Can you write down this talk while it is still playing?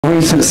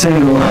Recent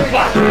single.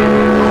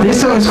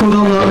 This song is called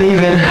I'm Not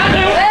Leaving.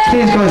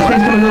 Please guys,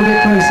 please come a little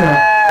bit closer.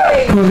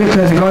 Come a bit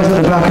closer, guys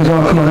at the back as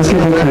well. Come on, let's get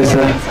a bit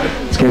closer.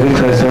 Let's get a bit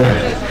closer.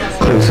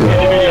 Closer.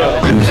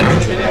 Closer.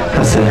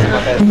 That's it.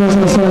 You guys on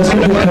the side, let's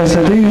get a bit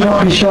closer. Do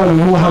not be shy, we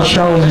all have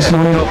showers this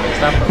morning.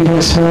 We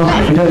don't smell,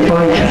 we don't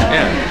bike.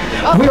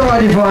 We're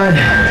alright, Divine.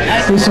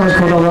 This song's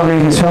called I'm Not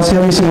Leaving. So I'll see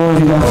every single one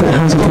of you that put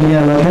hands up in the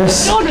air like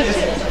this.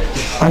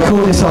 I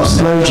call this our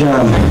slow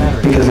jam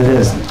because it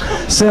is.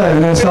 So we're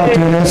going to start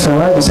doing this,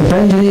 alright? So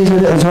bend your knees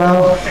with it as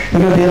well. We're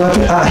going to be like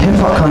at a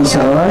hip-hop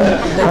concert, alright?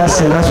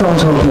 That's it, that's what I'm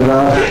talking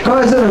about.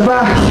 Guys at the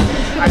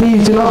back,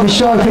 please do not be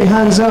shy, put your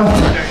hands up.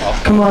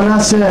 Come on,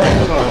 that's it.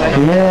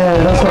 Yeah,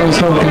 that's what I'm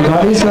talking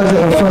about. These guys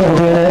at the front are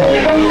doing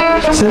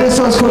it. So this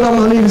one's called I'm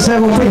Not Leaving, so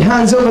everyone put your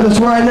hands up with us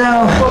right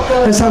now.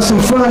 Let's have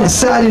some fun, it's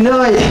Saturday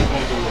night.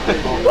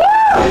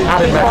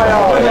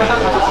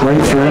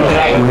 Wait for it,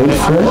 wait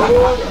for it.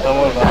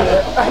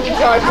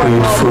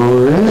 Wait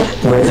for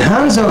it. Wait,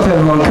 hands up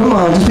everyone, come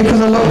on. Just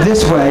because I look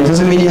this way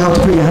doesn't mean you have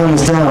to put your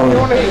hands down.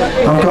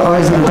 I've got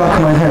eyes at the back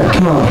of my head,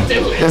 come on.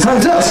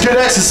 Hands up! It's good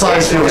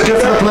exercise for you, it's good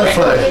for the blood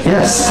flow.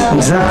 Yes,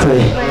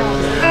 exactly.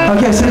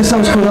 Okay, so this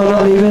song's called I'm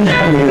Not Leaving.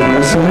 I'm going to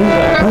do something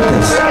like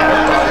this.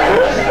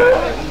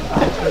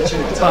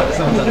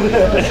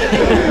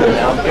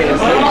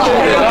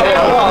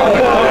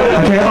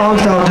 Okay,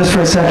 arms down just for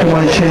a second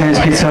while he tunes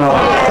his guitar.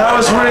 That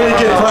was really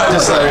good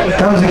practice though.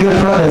 That was a good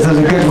practice, that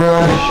was a good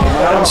run.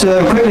 So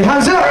quickly,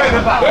 hands up!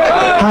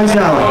 Hands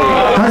down.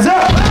 Hands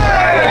up!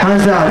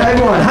 Hands down.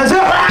 Everyone, hands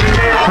up!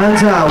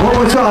 Hands down. One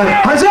more time.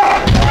 Hands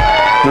up!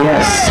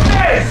 Yes.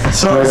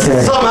 So,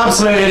 okay. Some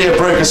absolute idiot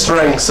broke a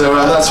string, so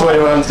that's why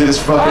you want to do this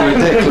fucking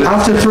ridiculous.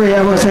 After three,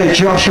 everyone say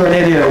Josh, you're an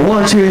idiot.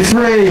 1, 2,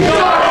 3.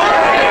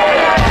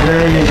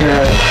 There you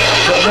go.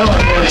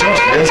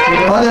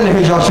 I don't know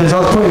who Josh is, I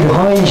was putting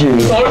behind you.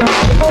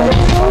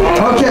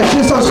 Okay,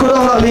 this song's called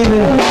I'm Not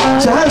Leaving.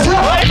 So hands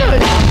up!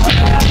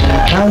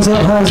 Hands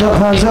up, hands up,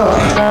 hands up.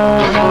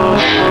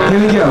 Here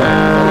we go.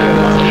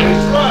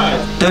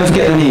 Don't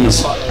forget the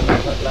knees.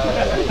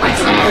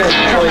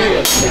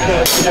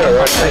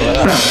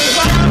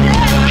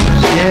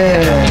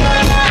 Yeah.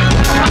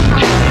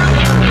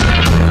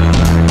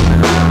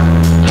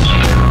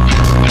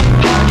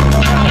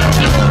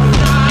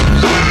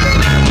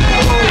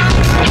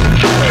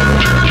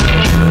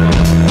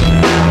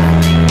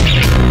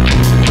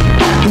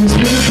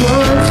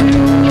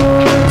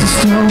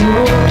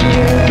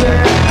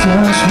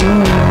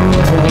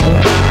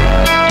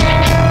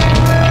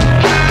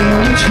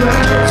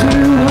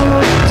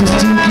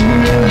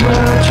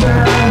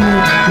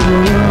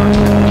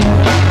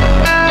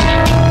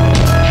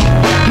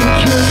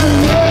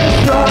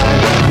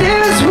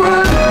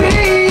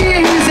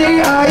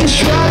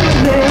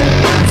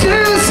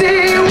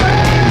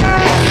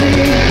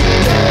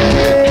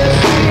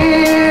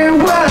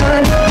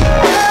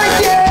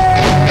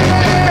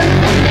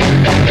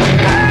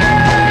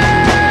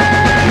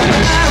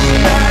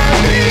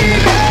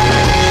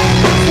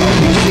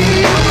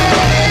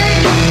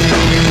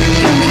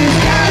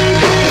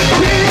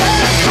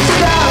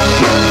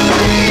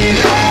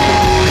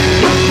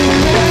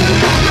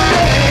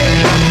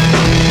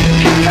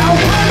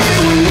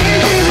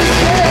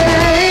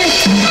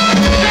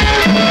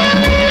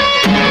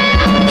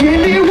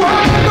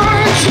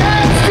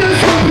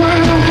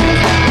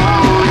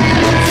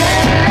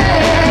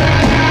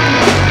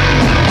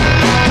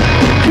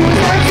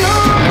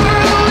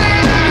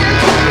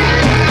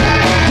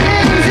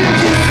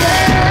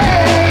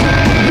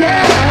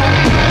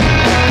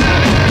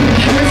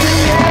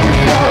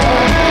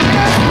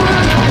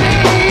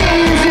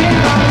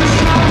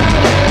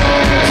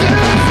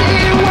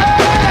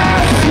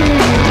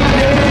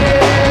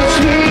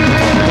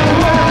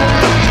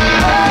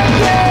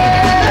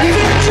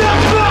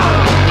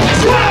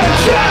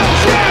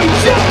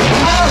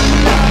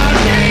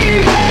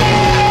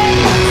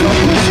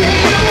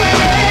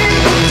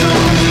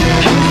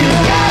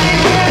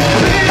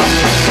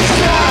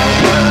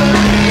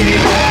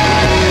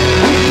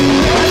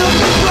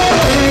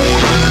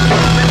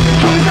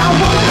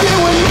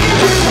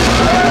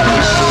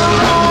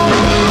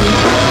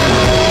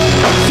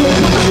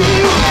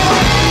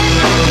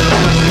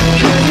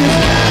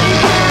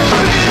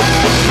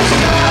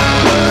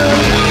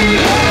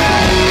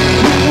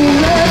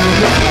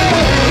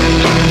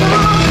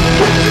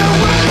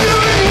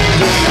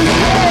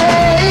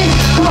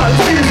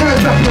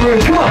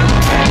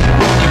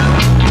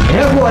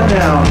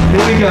 Now,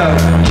 here we go.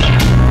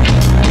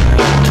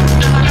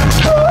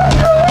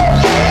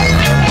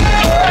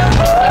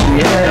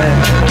 Yeah.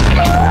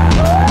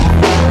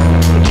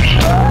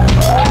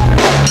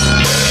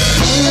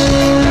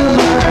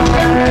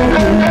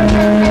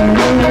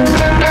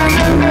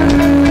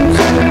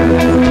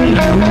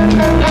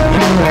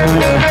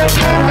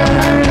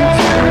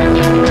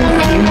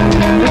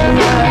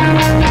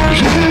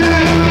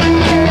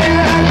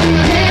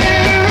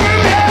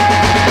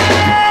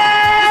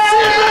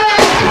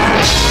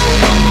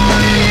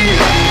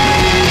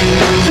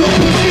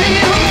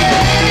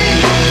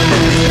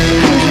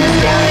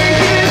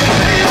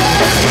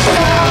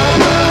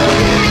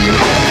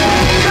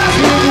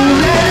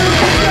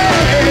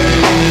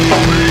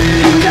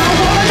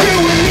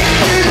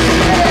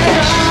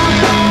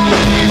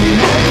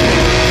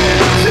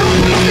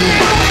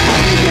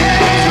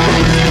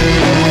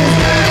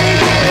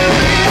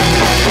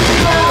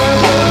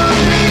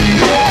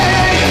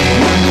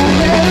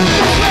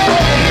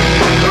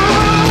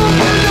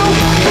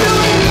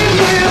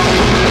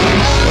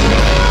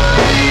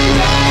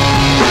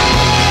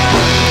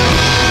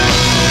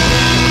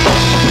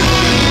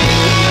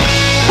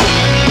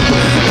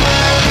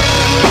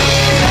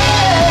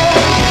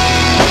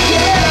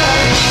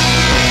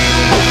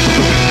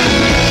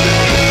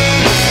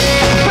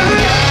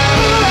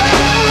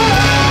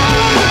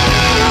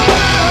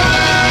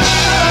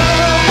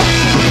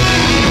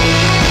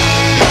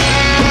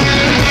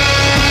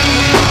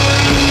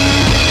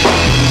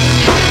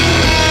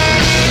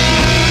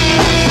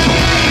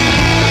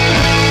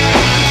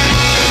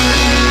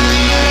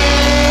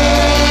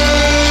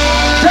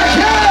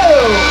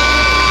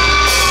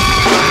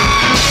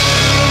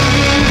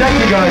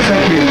 Thank you guys,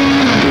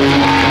 thank you.